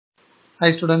Hi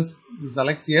students, this is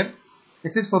Alex here.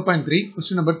 Exercise 4.3,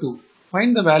 question number 2.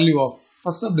 Find the value of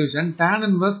first subdivision tan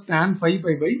inverse tan 5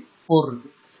 pi by 4 இருக்கு.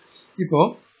 இப்போ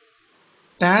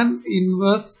tan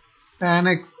inverse tan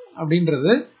x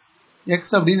அப்படின்றது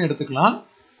x அப்படின்னு எடுத்துக்கலாம்.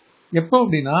 எப்போ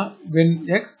அப்படின்னா when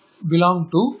x belong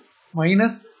to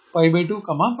minus pi by 2,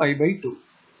 pi by 2.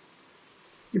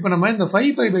 இப்போ நம்ம இந்த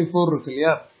 5 pi by 4 இருக்கு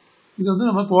இல்லையா, இது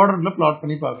வந்து நம்ம குவாட்ரண்ட்ல பிளாட்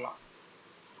பண்ணி பார்க்கலாம்.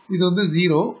 இது வந்து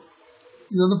 0,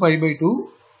 இது வந்து pi by 2,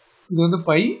 இது வந்து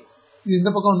pi, இது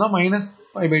இந்த பக்கம் வந்தா minus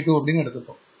pi by 2 அப்படின்னு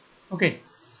எடுத்துப்போம். ஓகே,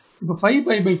 இப்போ 5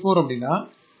 pi by 4 அப்படின்னா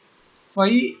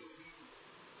 5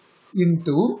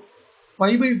 into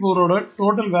pi by 4 ஓட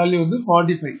total value வந்து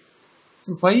 45. So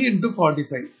 5 into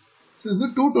 45. So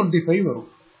இது 225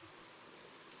 வரும்.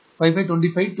 5 by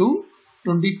 25 to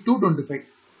 225.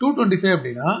 225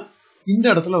 அப்படின்னா இந்த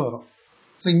இடத்துல வரும்.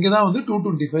 So இங்க தான் வந்து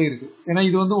 225 இருக்கு. ஏன்னா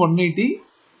இது வந்து 180,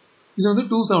 இது வந்து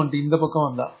 270 இந்த பக்கம்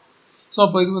வந்தா. ஸோ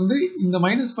அப்போ இது வந்து இந்த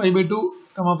மைனஸ் 5 by 2,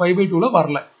 pi by 2ல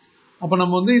வரல. அப்போ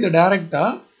நம்ம வந்து இதை டைரக்டா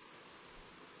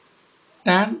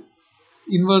tan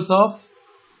inverse of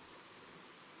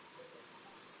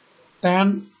tan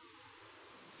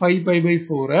 5 pi by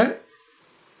 4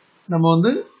 நம்ம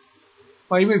வந்து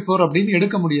pi by 4 அப்படின்னு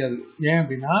எடுக்க முடியாது. ஏன்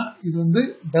அப்படின்னா இது வந்து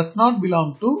does not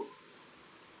belong to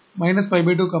minus pi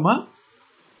by 2,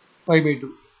 pi by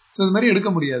 2. So இது மாதிரி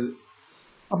எடுக்க முடியாது.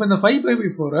 அப்போ இந்த 5 pi by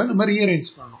 4 நம்ம ரீஅரேஞ்ச்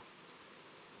பண்ணணும்.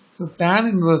 So tan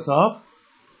inverse of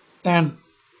tan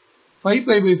 5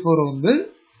 pi by 4 வந்து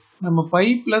நம்ம pi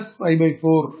plus pi by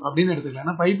 4 அப்படின்னு எடுத்துக்கலாம்.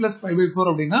 ஏன்னா pi plus pi by 4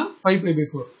 அப்படின்னா 5 pi by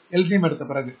 4 LCM எடுத்த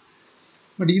பிறகு.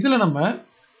 பட் இதுல நம்ம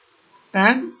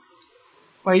tan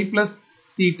pi plus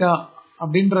theta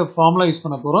அப்படின்ற ஃபார்முலா யூஸ்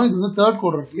பண்ண போறோம். இது வந்து தேர்ட்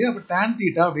குவாட்ரண்ட்லயே, அப்ப tan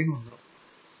theta அப்படின்னு வந்துடும்.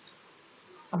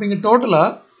 அப்ப இங்க டோட்டலா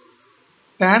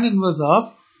tan inverse of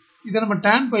இதை நம்ம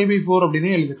tan pi by 4 அப்படின்னே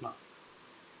எழுதிக்கலாம்.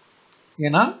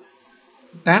 ஏன்னா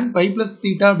tan pi plus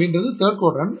theta அப்படின்றது தேர்ட்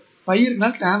குவாட்ரண்ட், pi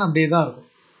இருக்குனால tan அப்படியே தான் இருக்கும்.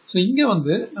 ஸோ இங்க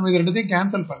வந்து நம்ம இது ரெண்டுத்தையும்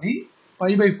கேன்சல் பண்ணி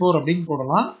pi by 4 அப்படின்னு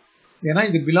போடலாம். ஏன்னா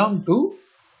இது belong to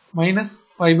minus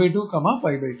pi by 2,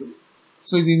 pi by 2.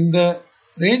 So இது இந்த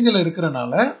ரேஞ்சில்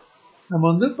இருக்கிறனால நம்ம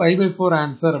வந்து pi by 4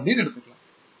 ஆன்சர் அப்படின்னு எடுத்துக்கலாம்.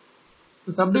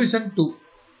 Subdivision 2,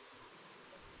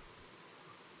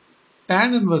 tan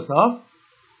inverse of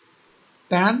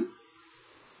tan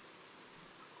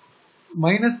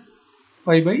minus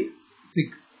pi by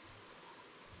 6.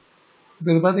 இப்போ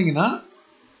இது பார்த்தீங்கன்னா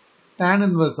tan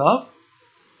inverse of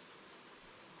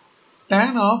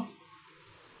tan of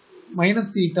minus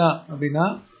theta அப்படின்னா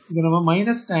இது நம்ம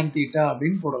minus tan theta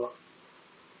அப்படின்னு போடலாம்.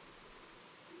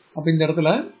 அப்ப இந்த இடத்துல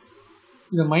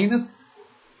இது minus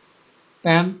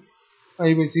tan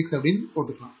pi by 6 அப்படின்னு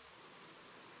போட்டுக்கலாம்.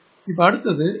 இப்போ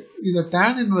அடுத்தது இது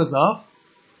tan inverse of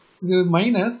இது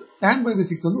minus tan pi by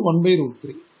 6 வந்து 1 by root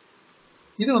 3.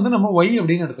 இது வந்து நம்ம y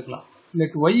அப்படின்னு எடுத்துக்கலாம்.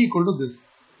 let y equal to this.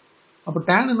 அப்ப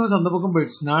tan inverse அந்த பக்கம்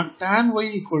போயிடுச்சுன்னா tan y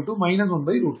equal to minus 1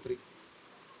 by root 3.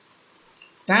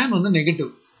 tan வந்து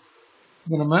நெகட்டிவ்.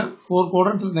 இப்போ நம்ம 4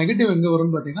 குவாட்ரண்ட்ஸ்ல நெகட்டிவ் எங்க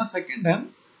வரும்னு பார்த்தீங்கன்னா second and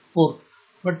fourth.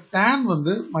 But tan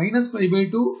வந்து minus pi by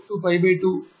 2 to pi by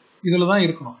 2 இதுல தான்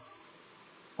இருக்கணும்.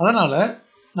 அதனால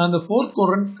நான் இந்த ஃபோர்த்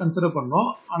குவாட்ரண்ட் கன்சிடர் பண்ணோம்.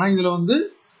 ஆனா இதுல வந்து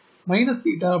மைனஸ்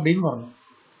தீட்டா அப்படின்னு வரணும்.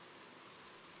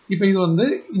 இப்போ இது வந்து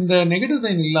இந்த நெகட்டிவ்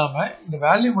சைன் இல்லாம இந்த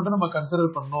வேல்யூ மட்டும் நம்ம கன்சிடர்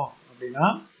பண்ணோம் அப்படின்னா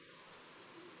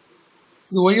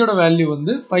இது y யோட வேல்யூ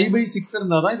வந்து pi by 6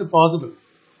 இருந்தாதான் இது பாசிபிள்.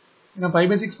 ஏன்னா pi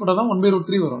by 6 போட்டாதான் 1 by root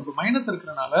 3 வரும். இப்போ மைனஸ்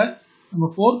இருக்கிறனால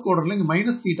நம்ம ஃபோர்த் குவாட்ரண்ட்ல இங்க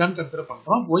மைனஸ் தீட்டான்னு கன்சிடர்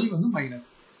பண்றோம். y வந்து மைனஸ்.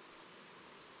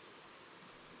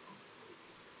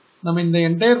 நம்ம இந்த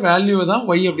என்டையர் வேல்யூவை தான்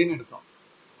y அப்படின்னு எடுத்தோம்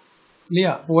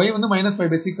இல்லையா? இப்போ y வந்து minus pi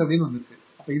by 6 அப்படின்னு வந்திருக்கு.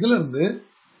 அப்ப இதுல இருந்து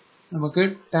நமக்கு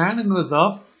tan inverse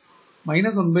of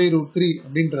minus 1 by root 3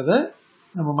 அப்படின்றத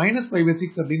நம்ம minus pi by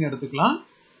 6 அப்படின்னு எடுத்துக்கலாம்.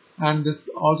 And this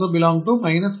also belong to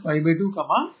minus pi by 2,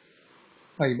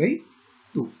 pi by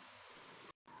 2.